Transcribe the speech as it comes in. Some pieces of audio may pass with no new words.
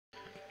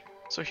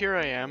So here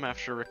I am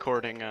after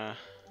recording a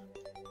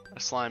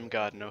Slime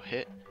God no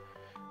hit.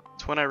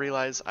 It's when I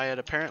realized I had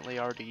apparently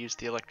already used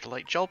the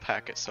electrolyte gel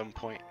pack at some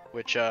point,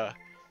 which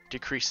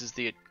decreases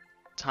the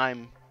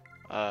time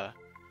for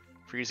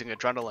using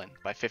adrenaline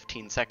by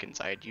 15 seconds.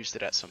 I had used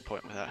it at some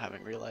point without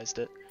having realized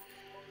it.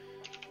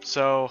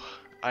 So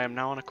I am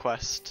now on a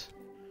quest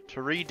to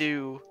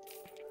redo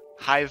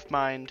Hive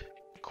Mind,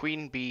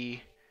 Queen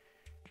Bee,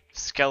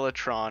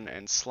 Skeletron,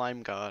 and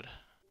Slime God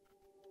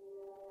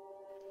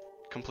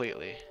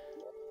completely.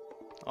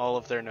 All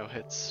of their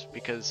no-hits,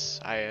 because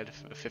I had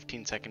a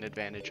 15-second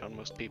advantage on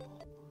most people,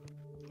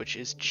 which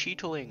is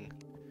cheatling.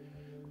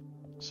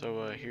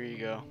 So here you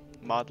go,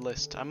 mod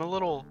list. I'm a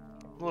little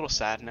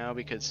sad now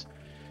because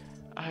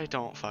I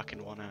don't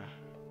fucking wanna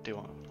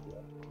do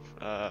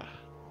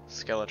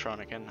Skeletron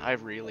again. I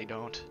really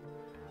don't.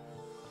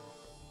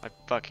 I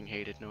fucking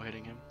hated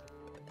no-hitting him.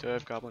 Do I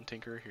have Goblin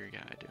Tinkerer here?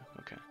 Yeah, I do.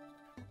 Okay.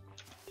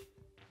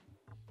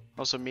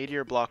 Also,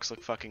 meteor blocks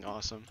look fucking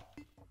awesome,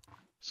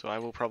 so I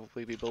will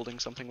probably be building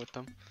something with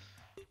them.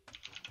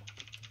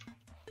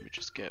 Let me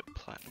just get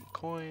platinum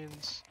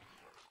coins,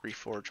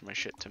 reforge my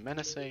shit to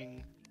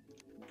menacing.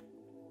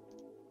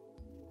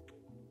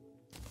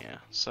 Yeah,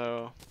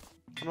 so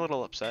I'm a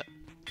little upset.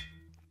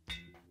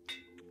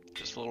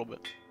 Just a little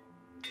bit.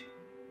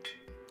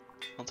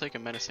 I'll take a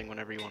menacing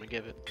whenever you want to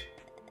give it.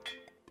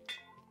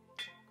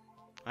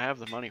 I have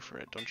the money for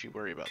it, don't you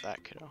worry about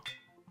that, kiddo.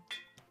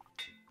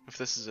 If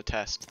this is a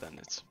test, then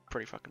it's a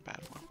pretty fucking bad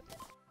one.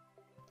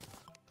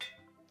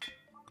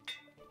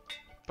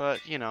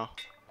 But, you know,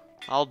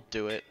 I'll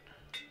do it.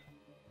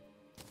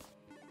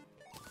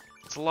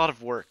 It's a lot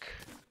of work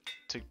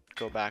to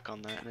go back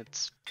on that, and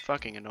it's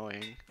fucking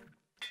annoying.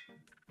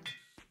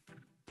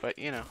 But,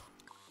 you know,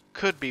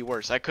 could be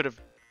worse. I could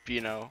have, you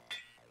know,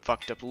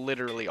 fucked up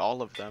literally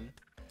all of them.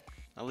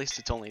 At least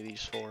it's only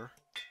these 4.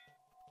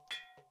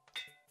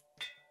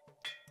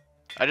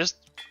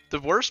 The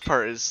worst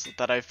part is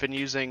that I've been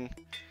using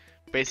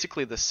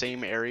basically the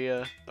same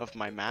area of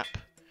my map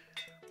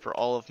for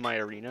all of my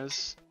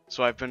arenas.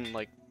 So I've been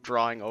like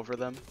drawing over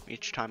them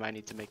each time I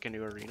need to make a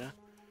new arena.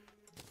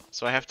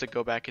 So I have to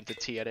go back into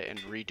T-Edit and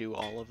redo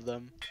all of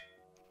them.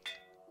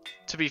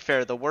 To be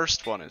fair, the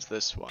worst one is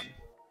this one.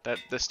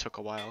 This took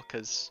a while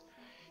because,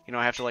 you know,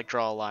 I have to like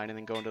draw a line and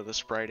then go into the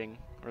spriting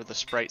or the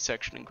sprite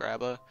section and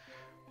grab a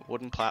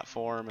wooden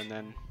platform and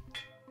then,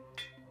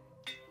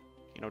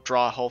 you know,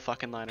 draw a whole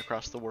fucking line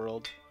across the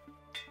world.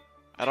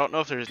 I don't know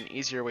if there's an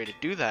easier way to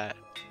do that,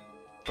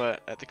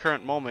 but at the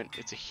current moment,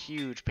 it's a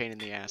huge pain in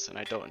the ass, and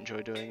I don't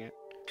enjoy doing it.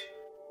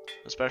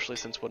 Especially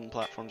since wooden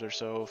platforms are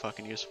so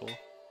fucking useful.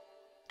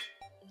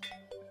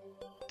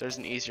 If there's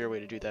an easier way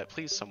to do that,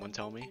 please someone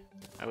tell me.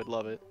 I would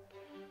love it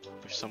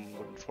if someone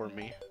would inform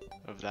me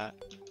of that.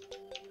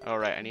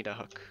 Alright, I need a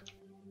hook.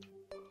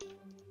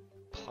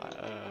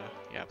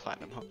 Yeah,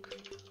 platinum hook.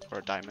 Or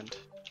a diamond.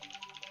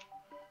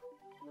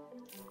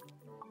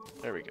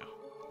 There we go.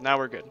 Now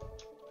we're good.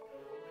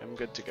 I'm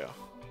good to go.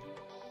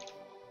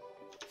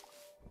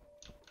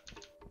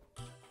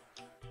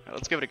 Alright,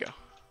 let's give it a go.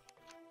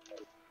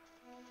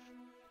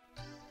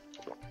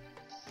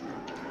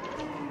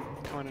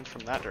 Coming in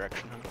from that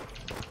direction, huh?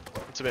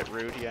 That's a bit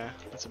rude, yeah.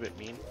 That's a bit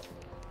mean.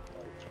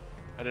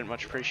 I didn't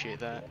much appreciate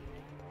that.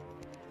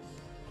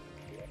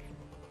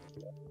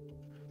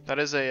 That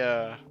is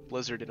a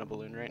blizzard in a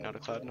balloon, right? Not a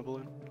cloud in a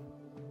balloon?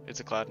 It's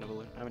a cloud in a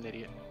balloon. I'm an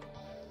idiot.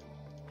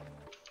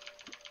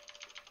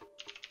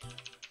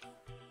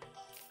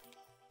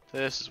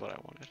 This is what I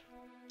wanted.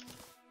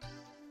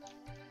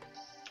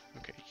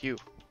 Okay, you.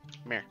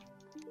 Come here.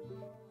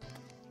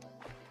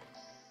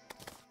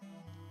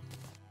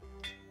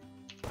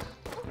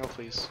 No,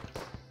 please.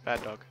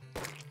 Bad dog.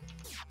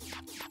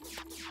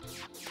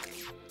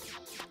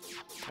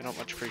 I don't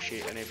much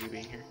appreciate any of you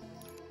being here.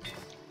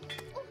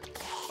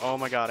 Oh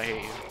my god, I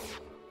hate you.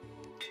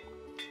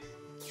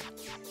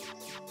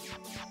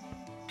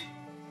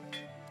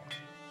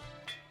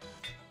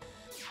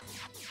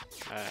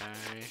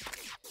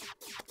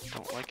 I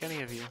don't like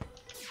any of you.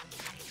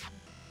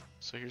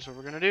 So here's what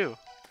we're gonna do.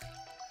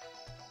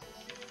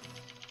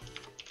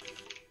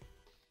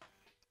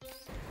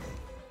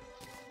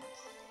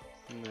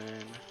 And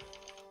then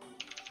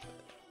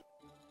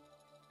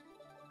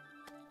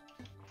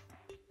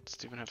does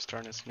it even have star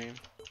in its name?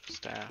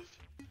 Staff.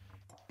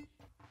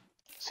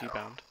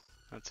 Seabound.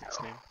 That's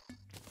its name.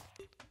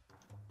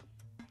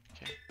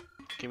 Okay.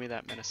 Give me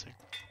that menacing.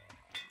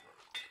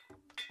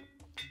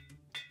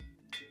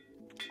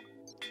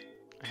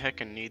 I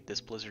heckin' need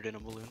this blizzard in a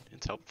balloon.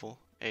 It's helpful.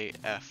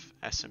 AF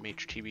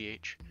SMH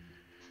TBH.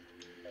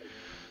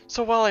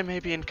 So while I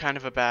may be in kind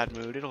of a bad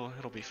mood, it'll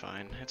be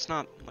fine. It's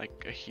not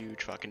like a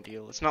huge fucking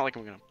deal. It's not like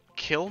I'm gonna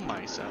kill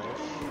myself.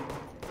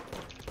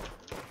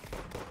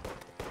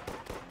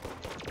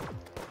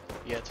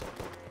 Yet.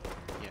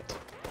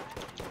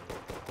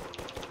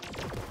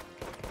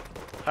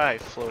 Hi,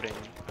 floating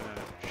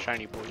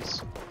shiny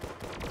boys.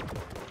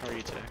 How are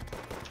you today?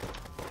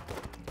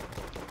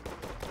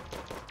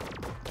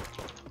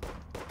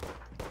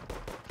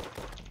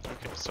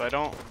 So I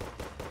don't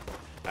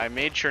I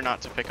made sure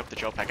not to pick up the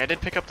gel pack. I did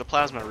pick up the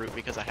plasma root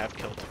because I have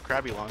killed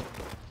Krabbylon,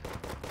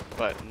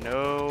 but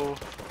no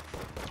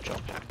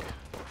gel pack.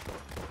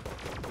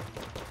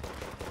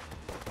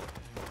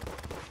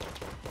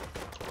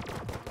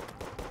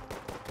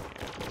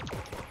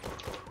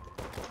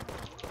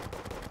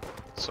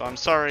 So I'm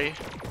sorry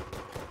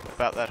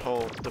about that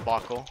whole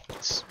debacle.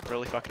 It's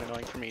really fucking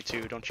annoying for me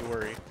too, don't you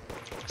worry.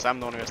 Because I'm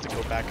the one who has to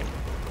go back and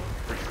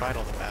refight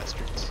all the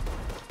bastards.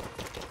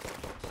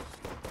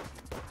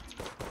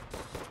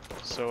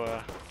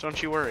 So,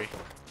 don't you worry.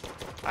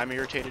 I'm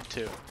irritated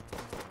too.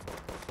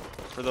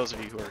 For those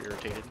of you who are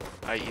irritated,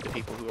 i.e. the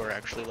people who are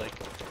actually, like,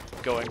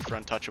 going for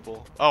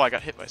Untouchable. Oh, I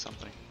got hit by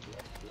something.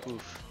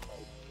 Oof.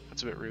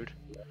 That's a bit rude.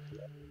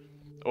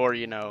 Or,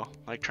 you know,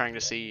 like trying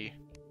to see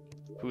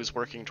who's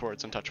working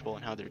towards Untouchable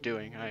and how they're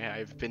doing.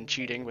 I've been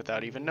cheating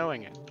without even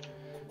knowing it.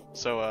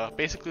 So,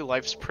 basically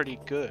life's pretty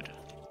good.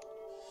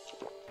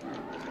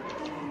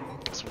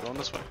 So I'm going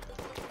this way.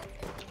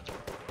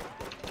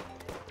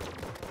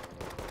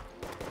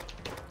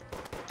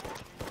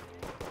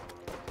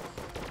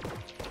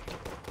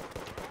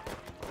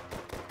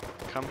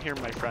 Come here,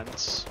 my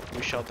friends.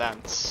 We shall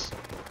dance.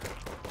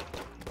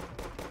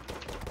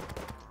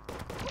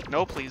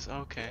 No, please.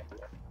 Okay.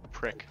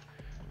 Prick.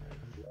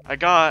 I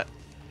got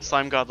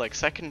Slime God like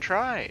second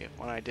try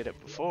when I did it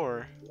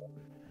before.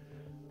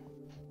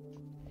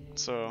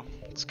 So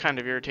it's kind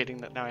of irritating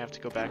that now I have to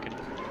go back and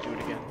do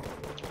it again.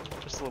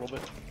 Just a little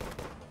bit.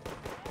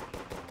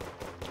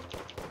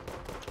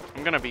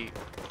 I'm gonna be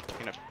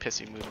in a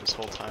pissy mood this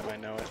whole time, I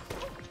know it.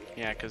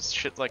 Yeah, because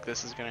shit like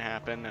this is gonna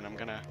happen, and I'm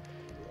gonna,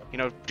 you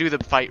know, do the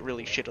fight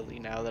really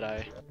shittily now that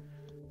I,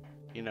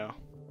 you know,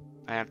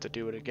 I have to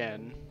do it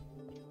again.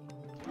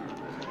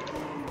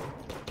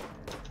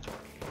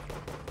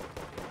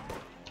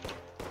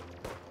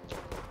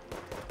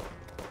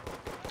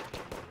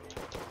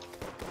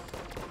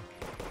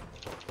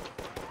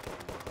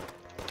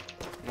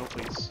 No,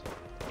 please.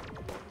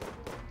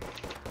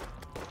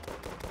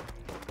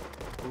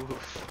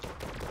 Oof.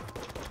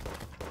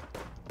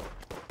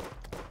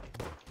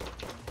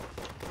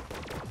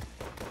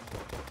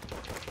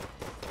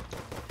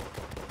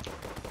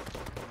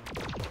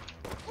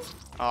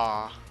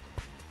 Ah,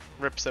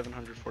 rip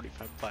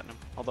 745 platinum.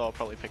 Although I'll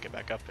probably pick it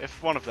back up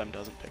if one of them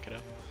doesn't pick it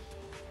up.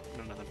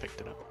 None of them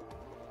picked it up.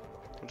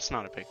 It's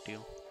not a big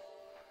deal.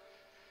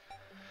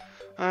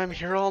 I'm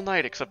here all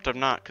night, except I'm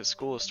not, because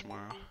school is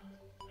tomorrow.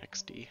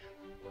 XD.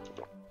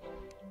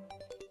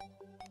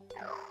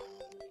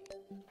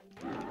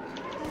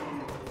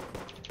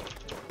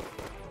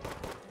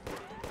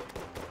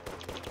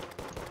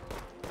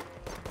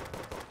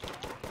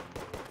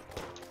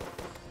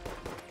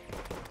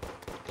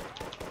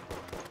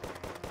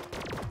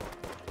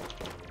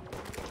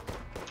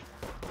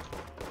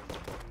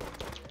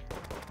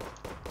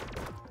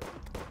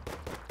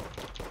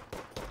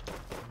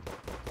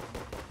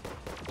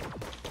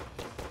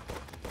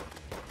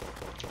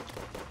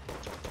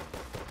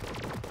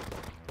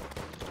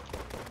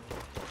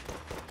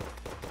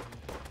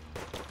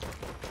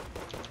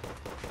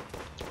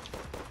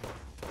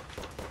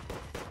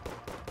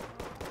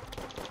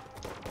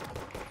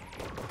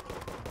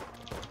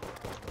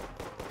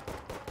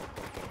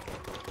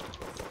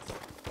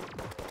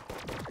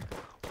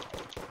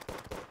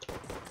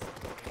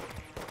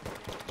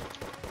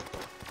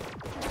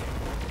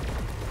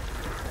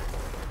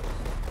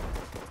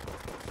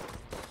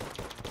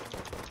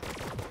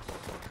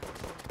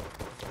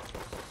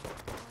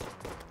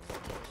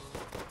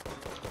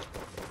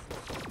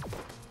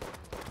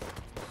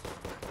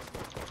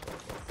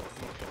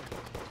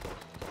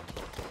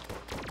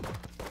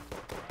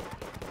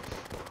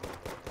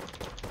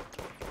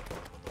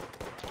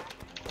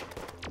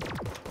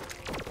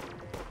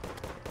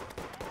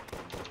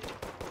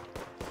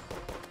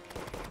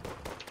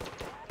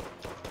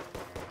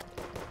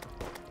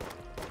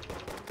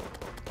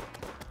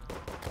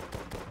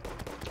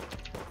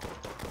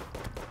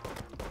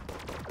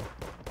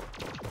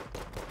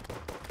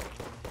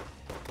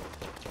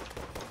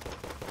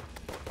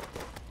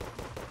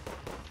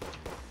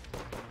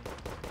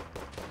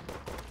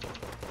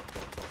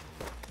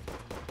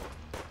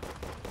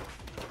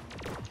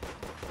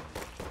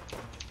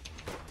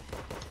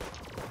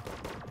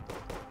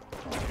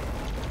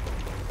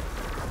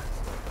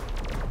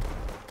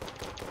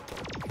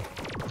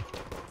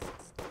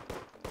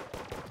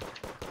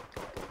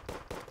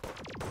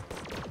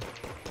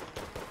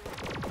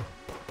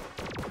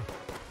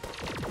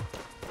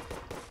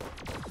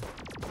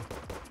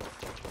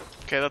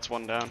 Okay, that's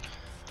one down.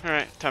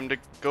 Alright, time to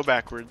go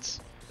backwards.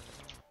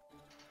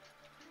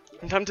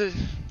 I'm tempted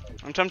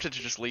to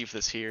just leave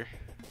this here.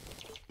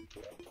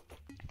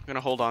 I'm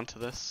gonna hold on to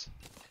this.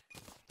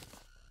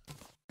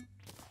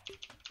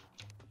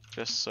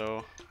 Just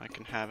so I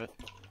can have it.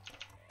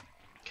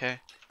 Okay.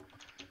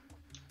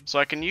 So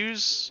I can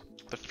use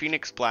the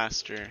Phoenix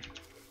Blaster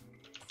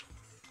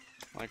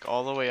like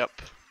all the way up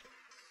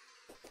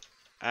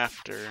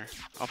after.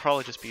 I'll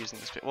probably just be using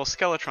this. Well,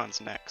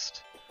 Skeletron's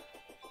next.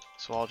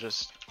 So I'll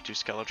just do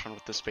Skeletron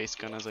with the space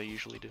gun as I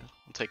usually do.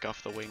 I'll take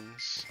off the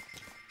wings.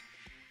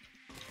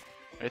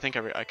 I think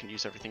I can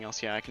use everything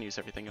else. Yeah, I can use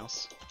everything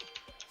else.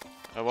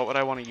 What would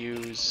I want to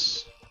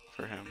use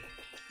for him?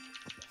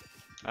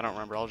 I don't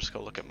remember. I'll just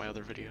go look at my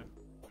other video.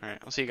 Alright,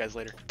 I'll see you guys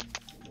later.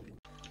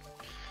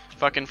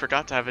 Fucking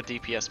forgot to have a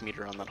DPS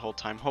meter on that whole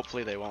time.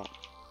 Hopefully they won't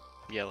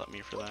yell at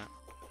me for that.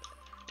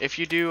 If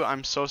you do,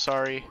 I'm so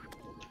sorry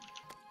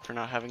for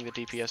not having the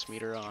DPS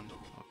meter on.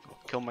 I'll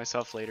kill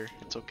myself later.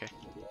 It's okay.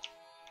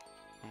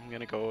 I'm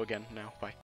gonna go again now. Bye.